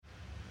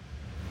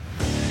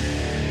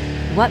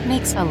What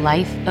makes a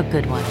life a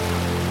good one?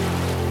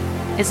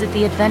 Is it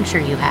the adventure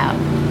you have?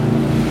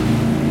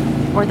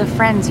 Or the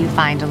friends you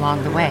find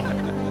along the way?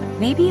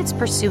 Maybe it's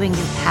pursuing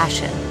your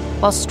passion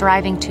while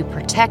striving to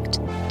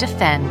protect,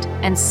 defend,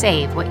 and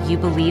save what you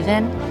believe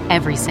in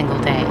every single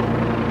day.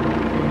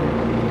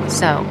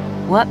 So,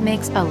 what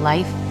makes a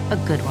life a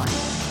good one?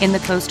 In the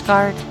Coast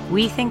Guard,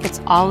 we think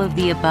it's all of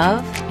the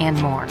above and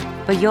more,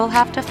 but you'll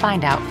have to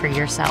find out for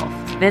yourself.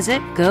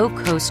 Visit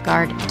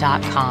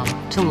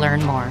gocoastguard.com to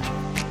learn more.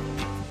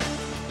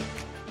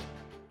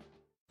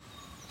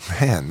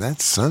 Man, that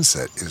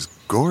sunset is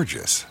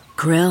gorgeous.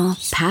 Grill,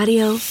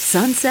 patio,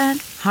 sunset.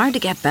 Hard to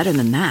get better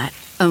than that.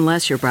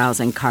 Unless you're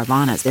browsing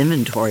Carvana's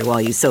inventory while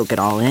you soak it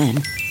all in.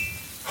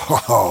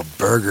 Oh,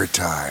 burger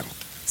time.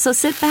 So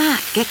sit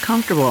back, get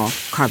comfortable.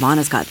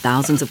 Carvana's got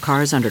thousands of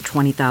cars under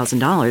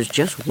 $20,000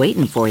 just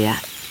waiting for you.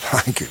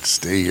 I could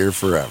stay here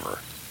forever.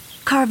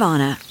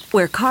 Carvana,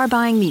 where car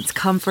buying meets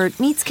comfort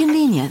meets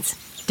convenience.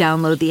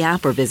 Download the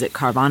app or visit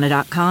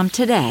Carvana.com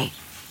today.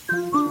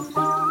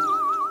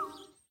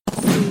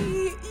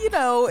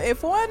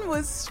 If one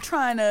was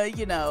trying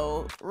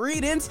to,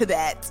 read into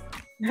that,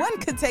 one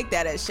could take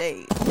that as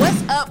shade.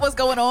 What's up? What's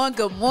going on?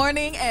 Good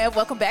morning, and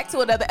welcome back to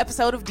another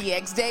episode of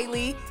DX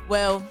Daily.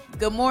 Well,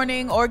 good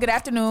morning or good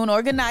afternoon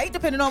or good night,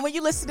 depending on when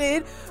you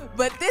listening.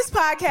 But this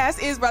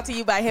podcast is brought to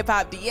you by Hip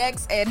Hop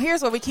DX, and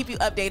here's where we keep you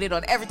updated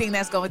on everything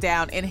that's going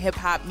down in hip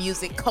hop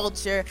music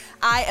culture.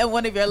 I am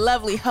one of your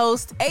lovely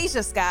hosts,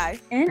 Asia Sky.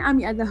 And I'm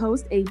your other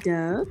host,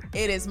 A-Dub.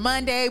 It is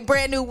Monday,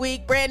 brand new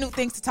week, brand new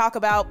things to talk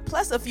about,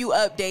 plus a few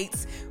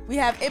updates. We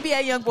have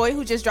NBA YoungBoy,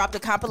 who just dropped a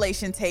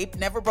compilation tape,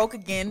 Never Broke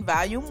Again,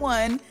 Volume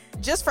 1.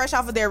 Just fresh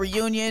off of their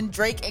reunion,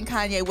 Drake and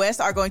Kanye West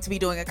are going to be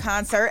doing a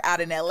concert out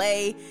in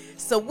LA.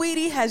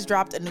 Saweetie has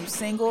dropped a new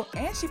single,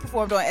 and she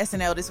performed on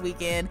SNL this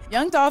weekend.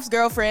 Young Dolph's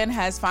girlfriend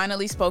has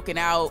finally spoken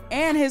out,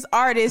 and his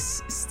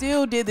artist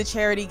still did the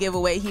charity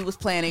giveaway he was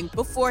planning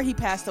before he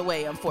passed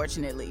away,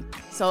 unfortunately.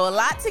 So a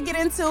lot to get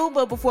into,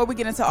 but before we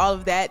get into all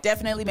of that,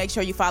 definitely make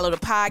sure you follow the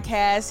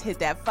podcast, hit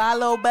that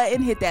follow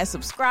button, hit that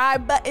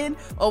subscribe button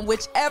on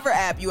whichever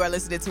app you are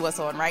listening to us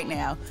on right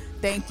now.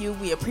 Thank you.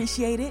 We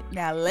appreciate it.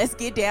 Now let's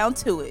get down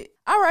to it.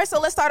 All right,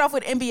 so let's start off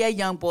with NBA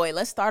YoungBoy.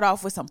 Let's start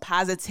off with some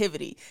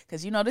positivity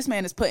because, this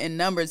man is putting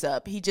numbers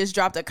up. He just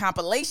dropped a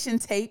compilation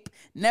tape,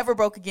 Never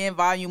Broke Again,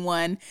 Volume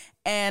 1.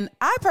 And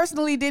I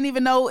personally didn't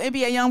even know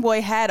NBA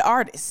YoungBoy had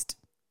artists,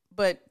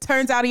 but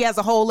turns out he has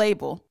a whole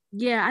label.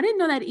 Yeah, I didn't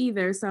know that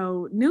either.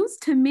 So news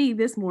to me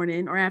this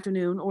morning or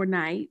afternoon or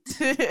night.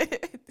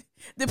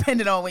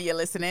 Depending on when you're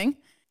listening.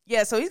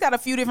 Yeah, so he's got a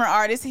few different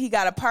artists. He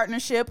got a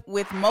partnership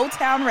with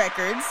Motown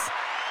Records.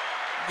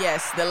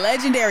 Yes, the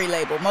legendary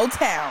label,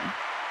 Motown.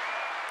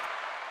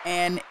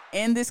 And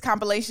in this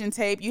compilation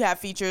tape, you have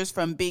features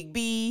from Big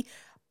B,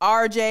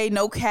 RJ,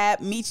 No Cap,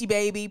 Michi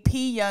Baby,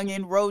 P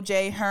Youngin,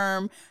 Rojay,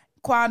 Herm,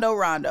 Quando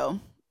Rondo.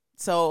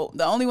 So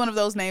the only one of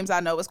those names I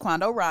know is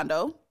Quando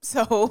Rondo.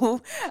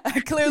 So I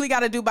clearly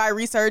got to do my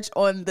research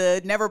on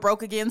the Never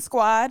Broke Again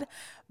squad.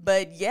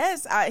 But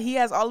yes, he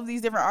has all of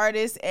these different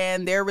artists,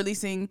 and they're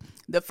releasing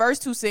the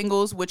first two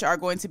singles, which are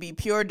going to be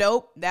Pure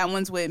Dope. That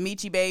one's with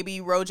Michi Baby,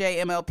 Rojay,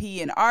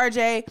 MLP, and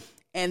RJ.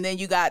 And then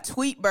you got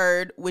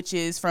Tweetbird, which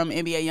is from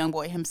NBA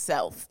YoungBoy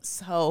himself.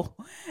 So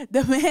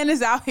the man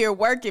is out here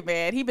working,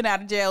 man. He been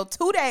out of jail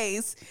 2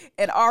 days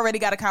and already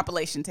got a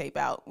compilation tape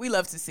out. We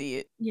love to see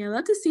it. Yeah,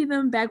 love to see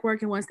them back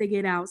working once they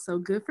get out. So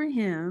good for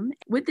him.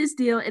 With this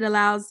deal, it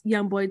allows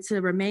YoungBoy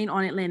to remain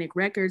on Atlantic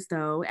Records,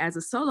 though, as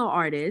a solo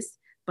artist.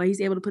 But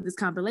he's able to put this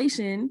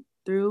compilation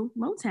through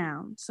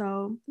Motown.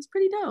 So it's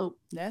pretty dope.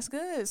 That's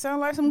good. Sounds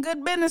like some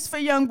good business for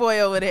YoungBoy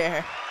over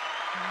there.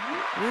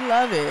 We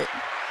love it.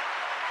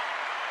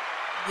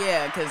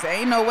 Yeah, because there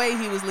ain't no way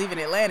he was leaving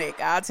Atlantic.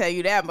 I'll tell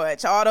you that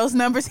much. All those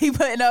numbers he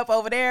putting up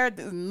over there,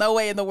 there's no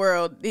way in the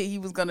world he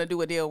was going to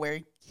do a deal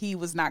where he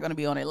was not going to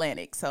be on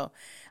Atlantic. So,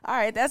 all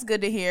right, that's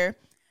good to hear.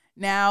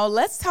 Now,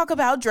 let's talk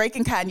about Drake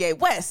and Kanye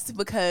West,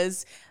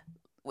 because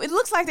it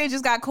looks like they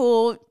just got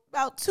cool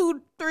about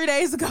 2-3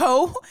 days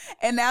ago,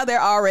 and now they're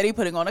already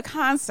putting on a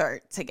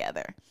concert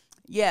together.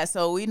 Yeah,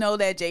 so we know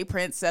that Jay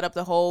Prince set up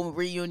the whole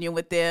reunion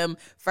with them.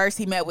 First,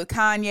 he met with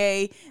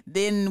Kanye.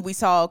 Then we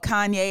saw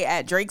Kanye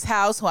at Drake's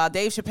house while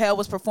Dave Chappelle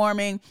was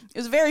performing. It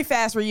was a very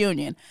fast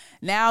reunion.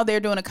 Now they're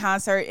doing a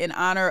concert in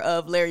honor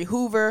of Larry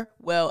Hoover.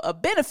 Well, a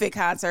benefit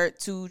concert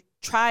to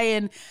try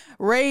and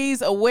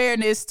raise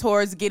awareness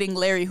towards getting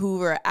Larry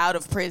Hoover out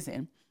of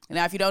prison.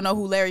 Now, if you don't know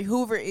who Larry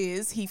Hoover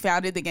is, he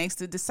founded the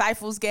Gangsta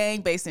Disciples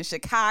gang based in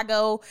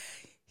Chicago.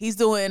 He's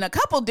doing a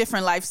couple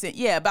different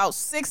about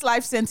 6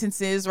 life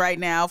sentences right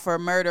now for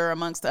murder,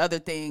 amongst other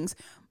things.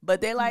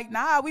 But they're like,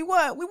 nah, we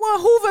want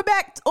Hoover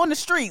back on the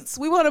streets.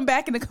 We want him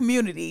back in the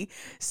community.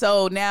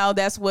 So now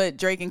that's what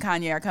Drake and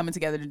Kanye are coming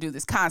together to do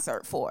this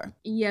concert for.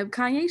 Yeah,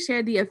 Kanye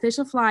shared the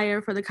official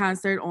flyer for the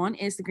concert on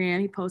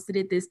Instagram. He posted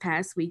it this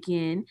past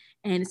weekend,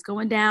 and it's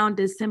going down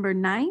December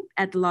 9th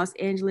at the Los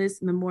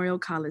Angeles Memorial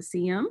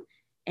Coliseum.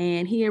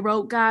 And he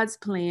wrote God's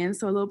Plan,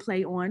 so a little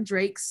play on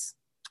Drake's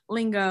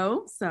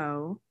lingo.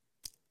 So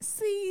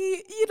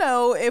see,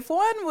 if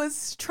one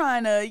was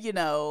trying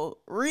to,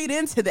 read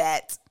into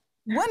that,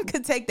 one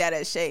could take that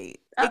as shade.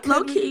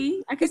 Low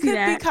key, I can see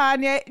that. It could be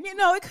Kanye.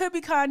 It could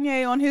be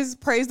Kanye on his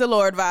praise the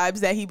Lord vibes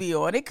that he be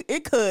on.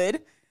 It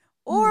could,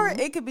 or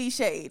it could be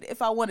shade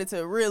if I wanted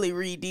to really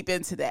read deep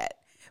into that.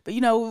 But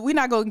we're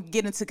not gonna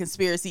get into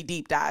conspiracy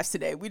deep dives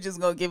today. We're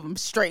just gonna give them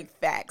straight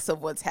facts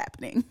of what's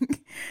happening.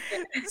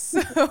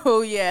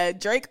 So yeah,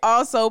 Drake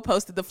also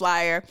posted the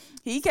flyer.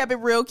 He kept it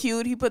real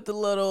cute. He put the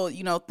little,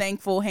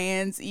 thankful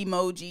hands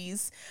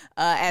emojis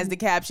as the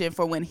caption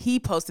for when he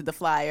posted the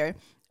flyer.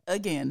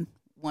 Again,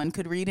 one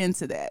could read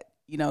into that.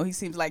 He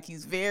seems like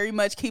he's very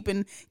much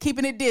keeping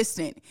it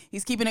distant.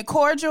 He's keeping it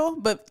cordial,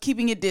 but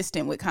keeping it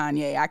distant with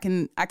Kanye.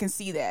 I can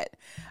see that.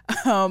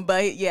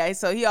 But yeah,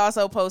 so he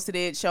also posted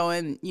it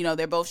showing,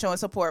 they're both showing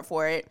support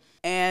for it.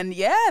 And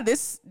yeah,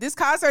 this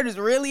concert is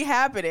really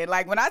happening.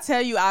 Like when I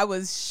tell you I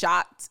was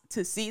shocked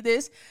to see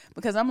this,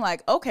 because I'm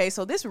like, okay,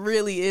 so this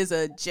really is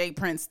a Jay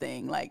Prince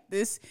thing. Like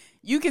this,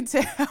 you can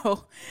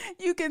tell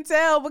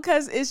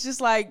because it's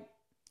just like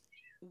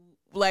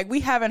we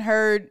haven't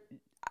heard,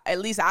 at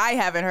least I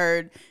haven't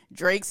heard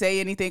Drake say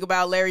anything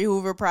about Larry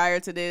Hoover prior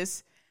to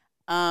this.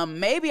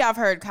 Maybe I've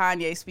heard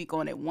Kanye speak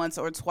on it once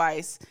or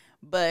twice,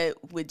 but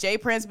with Jay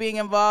Prince being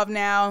involved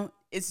now,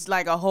 it's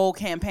like a whole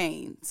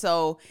campaign.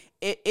 So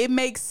it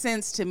makes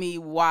sense to me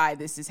why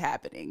this is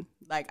happening.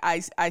 Like I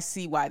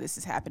see why this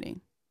is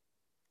happening.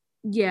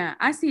 Yeah,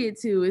 I see it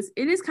too.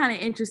 It is kind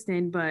of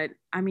interesting, but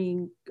I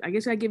mean, I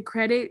guess I give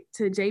credit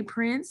to Jay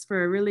Prince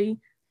for really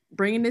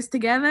bringing this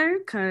together.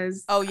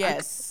 Because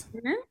yes.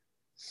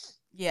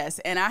 Yes,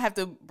 and I have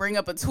to bring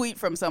up a tweet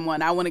from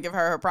someone. I want to give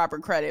her proper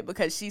credit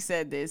because she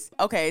said this.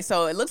 Okay,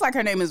 so it looks like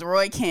her name is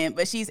Roy Kent,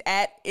 but she's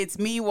at It's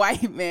Me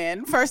White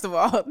Man. First of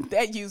all,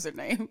 that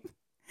username.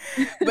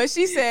 But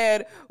she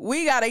said,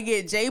 we got to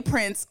get Jay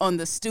Prince on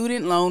the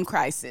student loan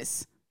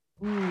crisis.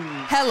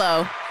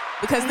 Hello,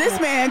 because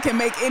this man can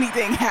make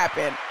anything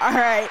happen. All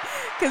right,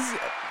 because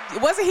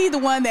wasn't he the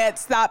one that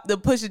stopped the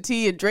Pusha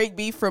T and Drake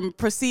beef from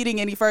proceeding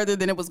any further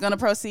than it was going to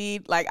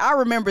proceed? Like, I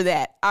remember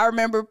that. I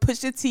remember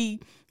Pusha T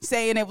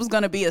saying it was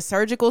going to be a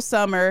surgical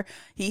summer.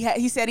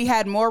 He said he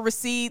had more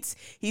receipts.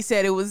 He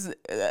said there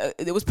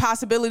was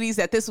possibilities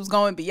that this was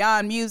going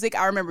beyond music.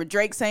 I remember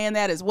Drake saying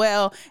that as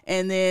well.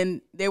 And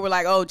then they were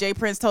like, oh, Jay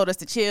Prince told us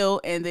to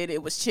chill. And then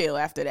it was chill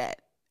after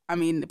that. I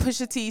mean,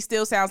 Pusha T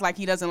still sounds like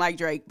he doesn't like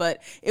Drake,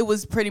 but it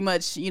was pretty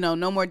much,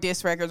 no more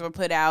diss records were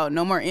put out.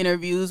 No more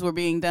interviews were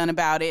being done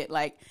about it.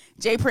 Like,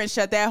 Jay Prince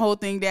shut that whole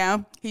thing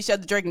down. He shut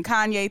the Drake and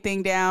Kanye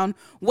thing down.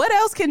 What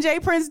else can Jay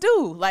Prince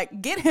do?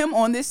 Like, get him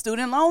on this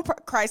student loan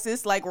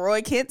crisis like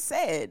Roy Kent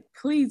said.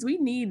 Please, we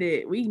need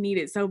it. We need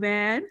it so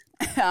bad.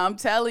 I'm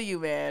telling you,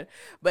 man.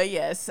 But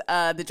yes,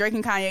 the Drake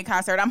and Kanye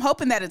concert, I'm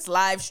hoping that it's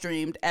live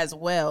streamed as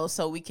well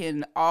so we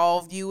can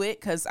all view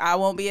it, because I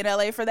won't be in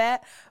LA for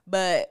that.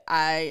 But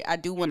I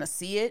do want to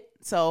see it.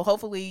 So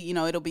hopefully,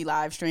 it'll be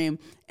live streamed.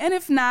 And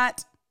if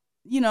not,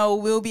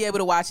 we'll be able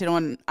to watch it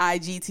on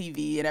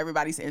IGTV and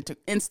everybody's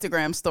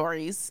Instagram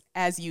stories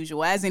as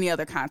usual, as any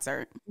other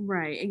concert.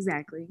 Right,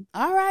 exactly.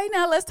 All right,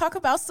 now let's talk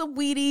about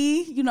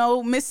Saweetie.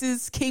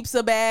 Mrs. keeps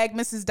a bag.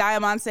 Mrs.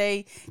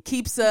 Diamante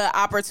keeps a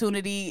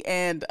opportunity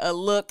and a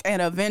look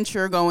and a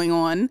venture going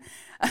on.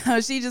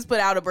 She just put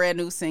out a brand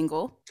new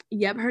single.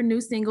 Yep, her new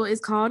single is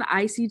called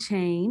Icy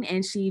Chain,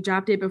 and she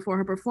dropped it before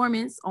her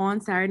performance on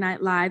Saturday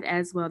Night Live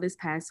as well this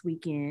past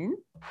weekend.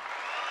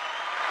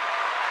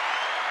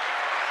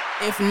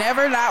 If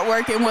Never Not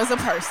Working was a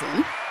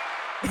person,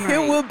 right,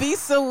 it would be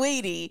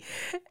Saweetie.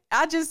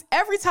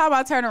 Every time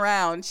I turn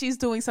around, she's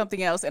doing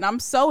something else. And I'm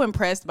so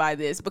impressed by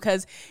this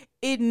because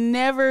it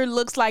never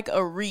looks like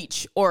a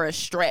reach or a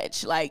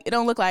stretch. Like, it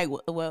don't look like,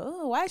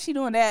 well, why is she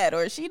doing that?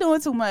 Or is she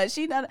doing too much?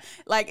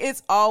 Like,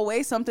 it's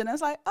always something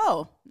that's like,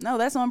 oh, no,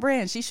 that's on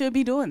brand. She should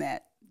be doing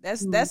that.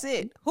 That's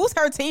it. Who's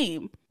her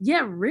team?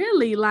 Yeah,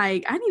 really.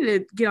 Like, I need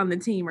to get on the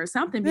team or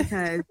something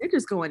because they're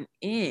just going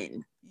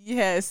in.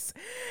 Yes.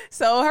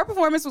 So her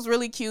performance was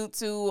really cute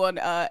too on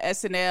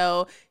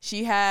SNL.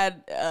 She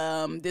had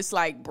this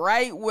like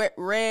bright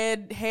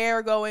red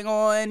hair going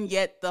on,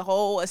 yet the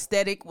whole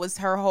aesthetic was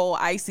her whole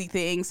icy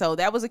thing. So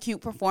that was a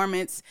cute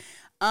performance.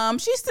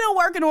 She's still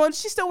working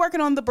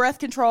on the breath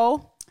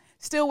control.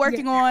 Still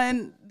working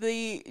on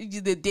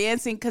the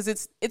dancing, because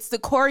it's the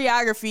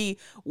choreography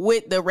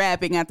with the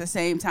rapping at the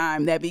same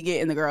time that be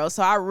getting the girls.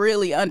 So I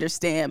really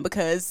understand,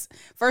 because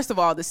first of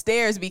all, the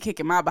stairs be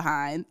kicking my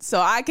behind.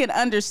 So I can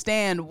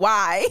understand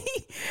why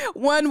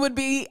one would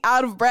be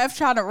out of breath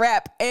trying to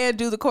rap and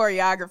do the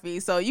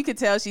choreography. So you could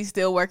tell she's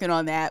still working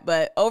on that.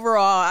 But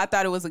overall, I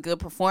thought it was a good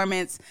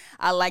performance.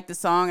 I like the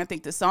song. I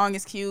think the song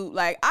is cute.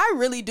 Like, I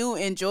really do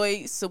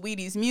enjoy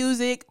Saweetie's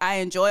music. I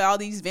enjoy all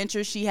these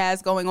ventures she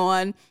has going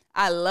on.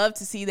 I love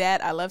to see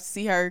that. I love to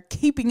see her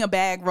keeping a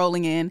bag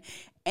rolling in.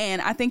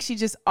 And I think she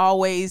just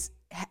always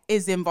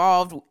is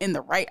involved in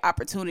the right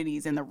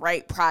opportunities and the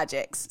right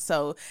projects.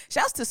 So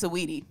shouts to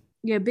Saweetie.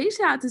 Yeah, big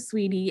shout out to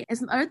Saweetie. And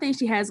some other things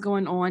she has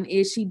going on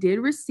is she did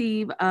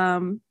receive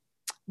the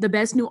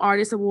Best New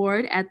Artist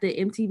Award at the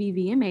MTV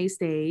VMA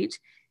stage.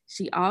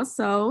 She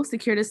also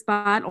secured a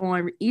spot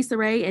on Issa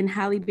Rae and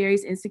Halle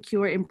Berry's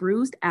Insecure and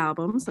Bruised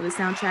album. So the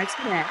soundtracks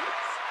for that.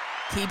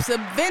 Keeps a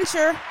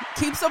venture,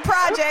 keeps a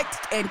project,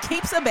 and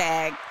keeps a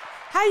bag.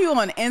 How you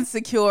on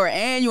Insecure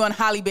and you on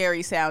Halle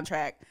Berry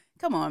soundtrack?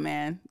 Come on,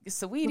 man.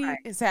 Saweetie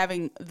is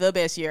having the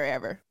best year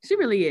ever. She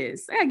really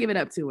is. I gotta give it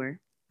up to her.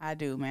 I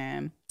do,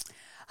 man.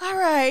 All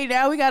right,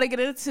 now we got to get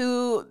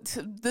into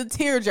the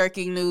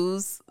tear-jerking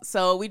news.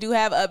 So we do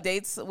have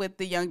updates with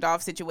the Young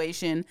Dolph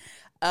situation.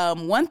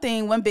 One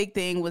big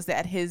thing was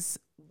that his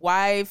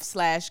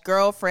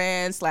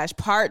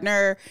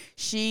wife/girlfriend/partner,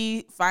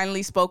 she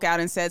finally spoke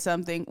out and said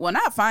something. Well,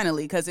 not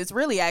finally, because it's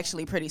really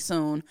actually pretty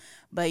soon.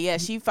 But yeah,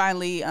 she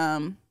finally,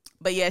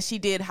 she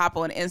did hop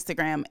on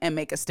Instagram and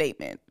make a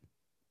statement.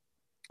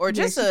 Or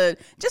just a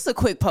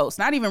quick post,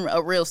 not even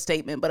a real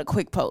statement, but a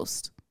quick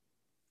post.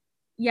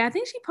 Yeah, I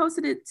think she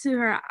posted it to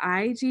her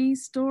IG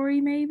story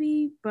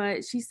maybe,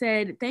 but she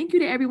said, "Thank you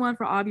to everyone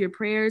for all of your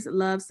prayers,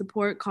 love,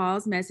 support,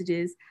 calls,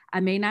 messages.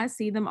 I may not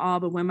see them all,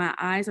 but when my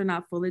eyes are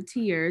not full of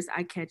tears,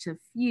 I catch a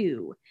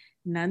few.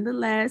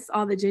 Nonetheless,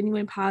 all the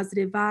genuine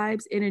positive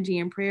vibes, energy,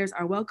 and prayers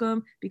are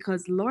welcome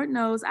because Lord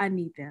knows I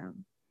need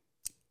them."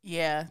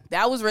 Yeah,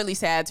 that was really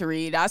sad to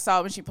read. I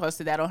saw when she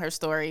posted that on her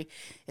story,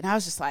 and I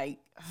was just like,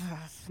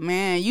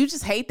 man, you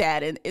just hate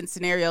that in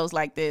scenarios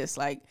like this,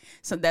 like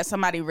so that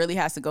somebody really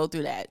has to go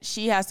through that.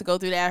 She has to go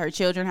through that. Her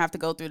children have to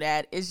go through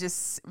that. It's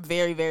just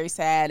very, very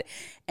sad.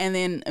 And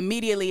then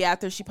immediately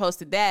after she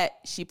posted that,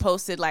 she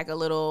posted like a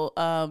little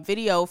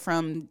video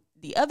from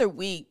the other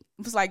week.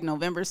 It was like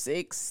November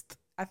 6th,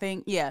 I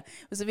think. Yeah,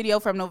 it was a video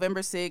from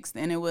November 6th,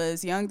 and it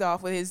was Young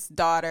Dolph with his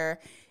daughter.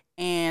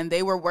 And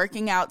they were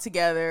working out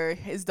together.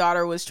 His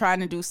daughter was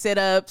trying to do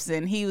sit-ups,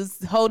 and he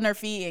was holding her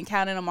feet and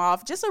counting them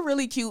off. Just a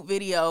really cute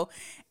video.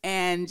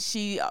 And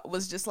she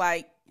was just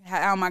like,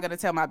 how am I going to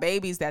tell my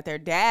babies that their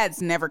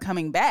dad's never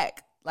coming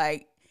back?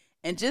 Like,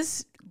 and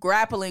just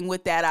grappling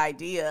with that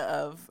idea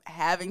of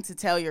having to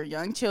tell your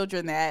young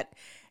children that,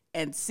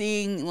 and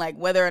seeing like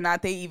whether or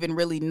not they even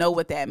really know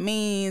what that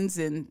means,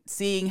 and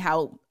seeing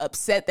how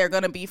upset they're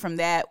going to be from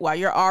that while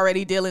you're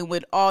already dealing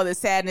with all the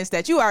sadness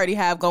that you already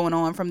have going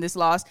on from this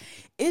loss.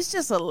 It's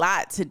just a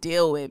lot to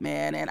deal with,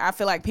 man. And I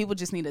feel like people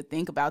just need to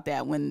think about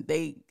that when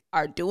they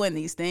are doing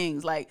these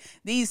things, like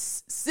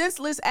these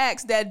senseless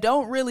acts that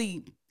don't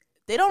really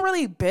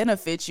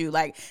benefit you.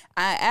 Like,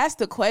 I asked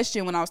the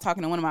question when I was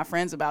talking to one of my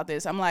friends about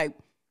this. I'm like,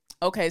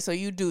 okay, so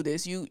you do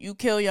this, you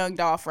kill Young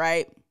Dolph,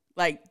 right?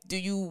 Like, do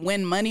you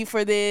win money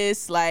for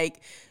this?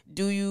 Like,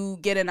 do you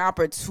get an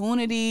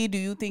opportunity? Do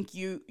you think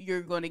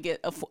you're going to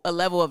get a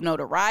level of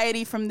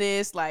notoriety from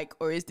this? Like,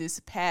 or is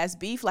this past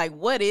beef? Like,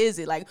 what is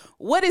it? Like,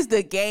 what is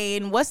the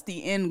gain? What's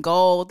the end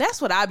goal?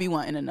 That's what I be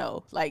wanting to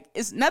know. Like,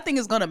 nothing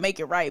is going to make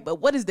it right, but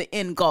what is the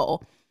end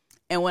goal?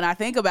 And when I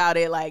think about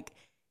it, like,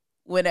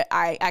 when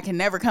I can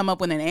never come up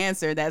with an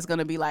answer that's going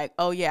to be like,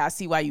 oh yeah, I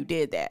see why you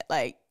did that.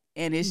 Like,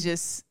 and it's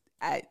just,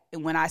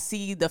 when I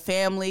see the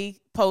family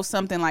post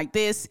something like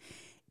this,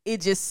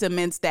 it just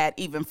cements that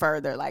even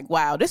further. Like,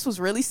 wow, this was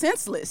really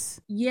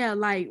senseless. Yeah,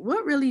 like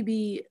what really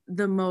be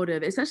the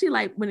motive, especially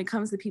like when it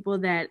comes to people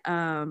that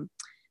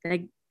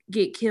that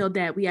get killed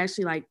that we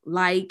actually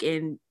like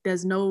and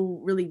there's no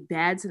really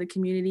bad to the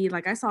community.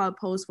 Like, I saw a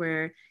post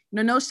where,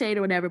 no shade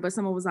or whatever, but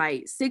someone was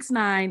like,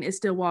 6ix9ine is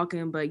still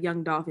walking, but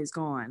Young Dolph is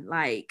gone.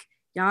 Like,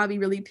 y'all be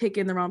really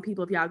picking the wrong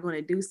people if y'all going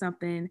to do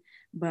something.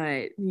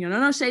 But,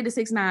 no shade to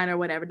 6ix9ine or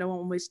whatever. Don't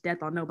want to wish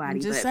death on nobody.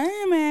 I'm just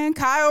saying, man.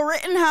 Kyle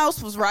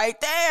Rittenhouse was right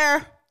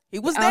there. He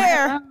was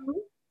there.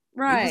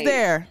 Right. He was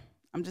there.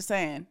 I'm just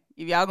saying.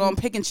 If y'all going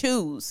to pick and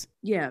choose.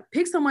 Yeah.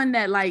 Pick someone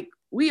that, like,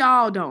 we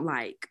all don't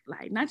like.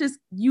 Like, not just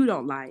you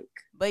don't like.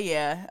 But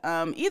yeah,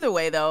 either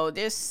way though,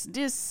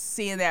 just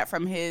seeing that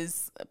from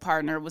his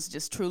partner was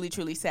just truly,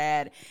 truly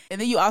sad.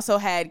 And then you also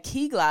had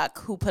Key Glock,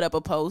 who put up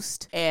a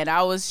post, and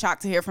I was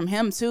shocked to hear from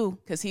him too,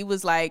 because he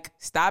was like,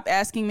 stop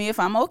asking me if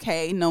I'm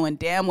okay, knowing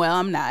damn well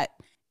I'm not.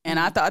 And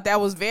I thought that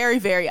was very,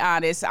 very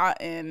honest.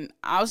 And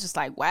I was just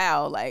like,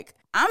 wow, like,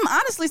 I'm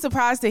honestly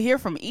surprised to hear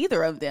from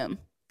either of them.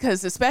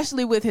 Because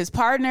especially with his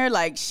partner,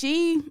 like,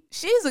 she's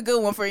a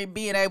good one for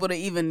being able to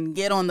even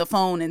get on the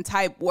phone and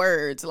type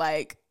words.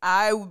 Like,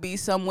 I would be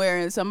somewhere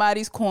in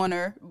somebody's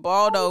corner,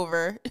 balled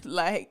over,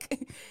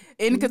 like,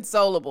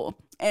 inconsolable.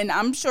 And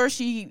I'm sure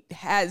she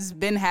has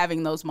been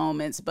having those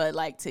moments, but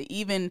like, to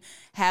even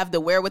have the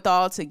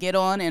wherewithal to get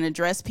on and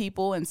address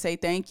people and say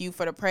thank you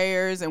for the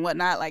prayers and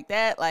whatnot like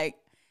that, like,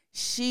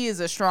 she is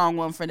a strong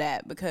one for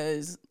that,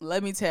 because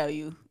let me tell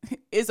you,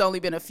 it's only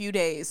been a few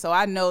days, so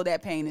I know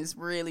that pain is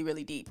really,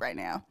 really deep right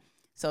now.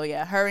 So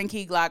yeah, her and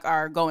Key Glock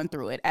are going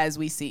through it, as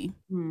we see.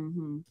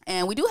 Mm-hmm.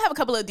 And we do have a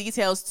couple of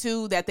details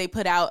too that they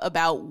put out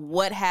about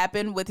what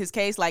happened with his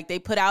case. Like, they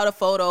put out a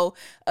photo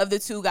of the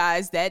two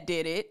guys that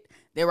did it.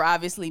 They were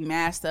obviously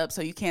masked up,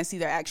 so you can't see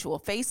their actual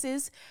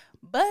faces.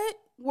 But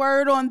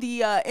word on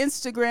the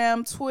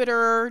Instagram,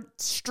 Twitter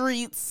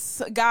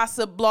streets,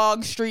 gossip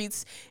blog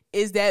streets,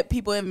 is that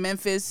people in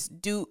Memphis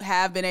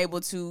have been able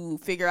to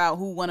figure out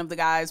who one of the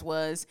guys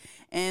was.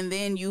 And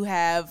then you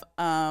have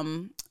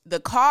the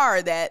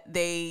car that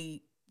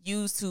they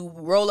used to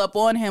roll up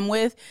on him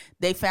with,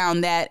 they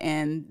found that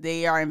and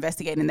they are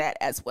investigating that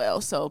as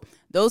well. So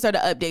those are the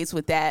updates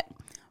with that.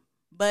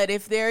 But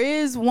if there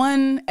is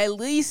one at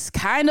least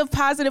kind of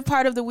positive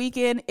part of the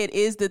weekend, it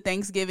is the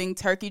Thanksgiving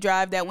turkey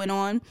drive that went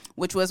on,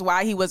 which was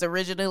why he was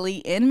originally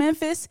in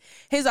Memphis.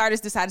 His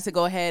artist decided to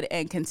go ahead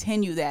and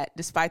continue that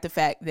despite the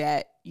fact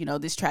that, you know,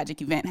 this tragic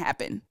event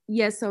happened.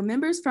 Yes, so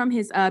members from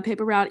his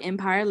Paper Route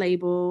Empire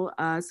label,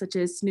 such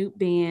as Snoop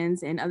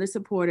Bands and other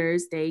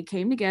supporters, they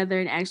came together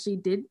and actually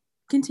did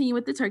continue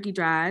with the turkey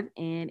drive.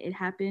 And it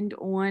happened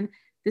on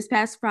this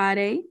past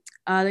Friday.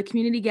 The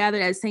community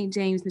gathered at St.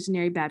 James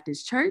Missionary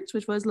Baptist Church,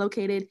 which was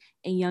located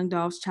in young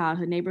Dolph's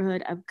childhood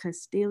neighborhood of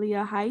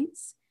Castelia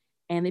Heights.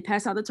 And they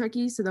passed out the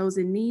turkeys to those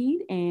in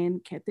need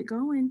and kept it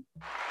going.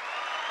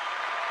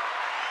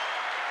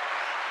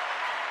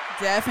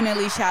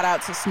 Definitely shout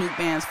out to Snoop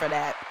Bands for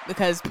that,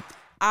 because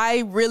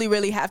I really,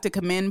 really have to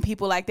commend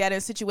people like that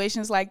in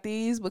situations like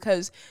these,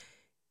 because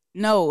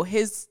no,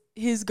 his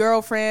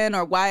girlfriend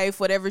or wife,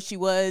 whatever she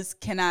was,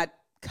 cannot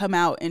come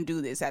out and do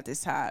this at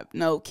this time.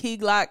 No, Key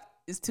Glock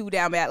is too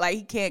down bad. Like,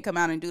 he can't come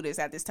out and do this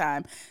at this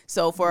time.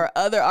 So for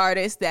other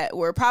artists that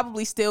were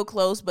probably still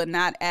close, but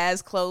not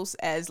as close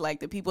as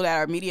like the people that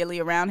are immediately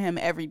around him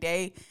every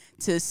day,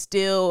 to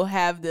still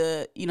have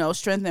the, you know,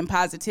 strength and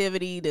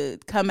positivity to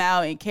come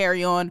out and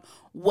carry on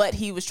what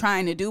he was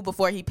trying to do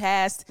before he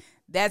passed,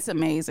 that's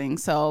amazing.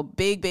 So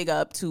big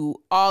up to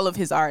all of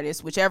his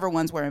artists, whichever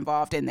ones were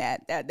involved in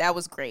that. That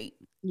was great.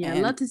 Yeah,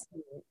 I'd love to see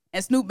it.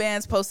 And Snoop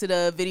Bands posted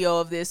a video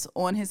of this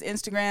on his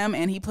Instagram,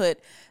 and he put,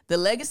 "The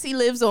legacy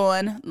lives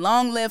on.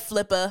 Long live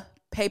Flipper.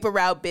 Paper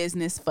route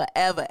business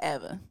forever,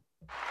 ever."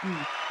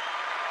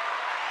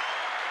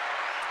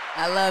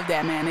 I love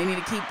that, man. They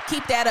need to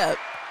keep that up.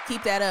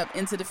 Keep that up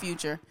into the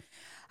future.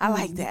 I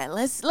like that.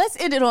 Let's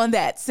end it on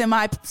that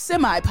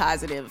semi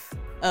positive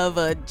of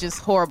a just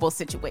horrible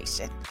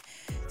situation.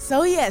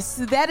 So yes,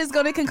 that is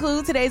going to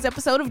conclude today's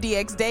episode of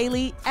DX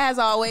Daily. As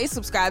always,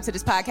 subscribe to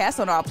this podcast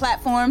on all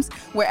platforms,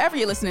 wherever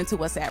you're listening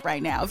to us at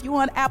right now. If you're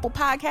on Apple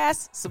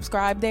Podcasts,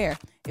 subscribe there.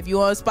 If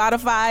you're on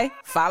Spotify,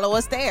 follow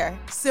us there.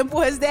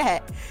 Simple as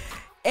that.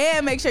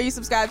 And make sure you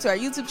subscribe to our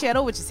YouTube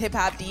channel, which is Hip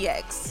Hop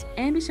DX.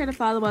 And be sure to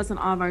follow us on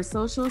all of our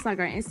socials, like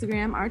our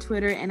Instagram, our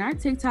Twitter, and our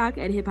TikTok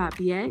at Hip Hop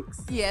DX.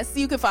 Yes,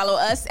 you can follow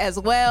us as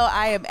well.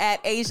 I am at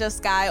Asia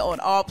Sky on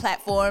all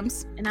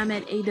platforms. And I'm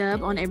at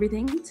A-Dub on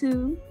everything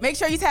too. Make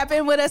sure you tap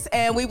in with us,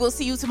 and we will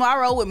see you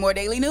tomorrow with more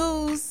daily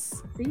news.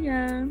 See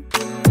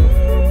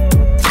ya.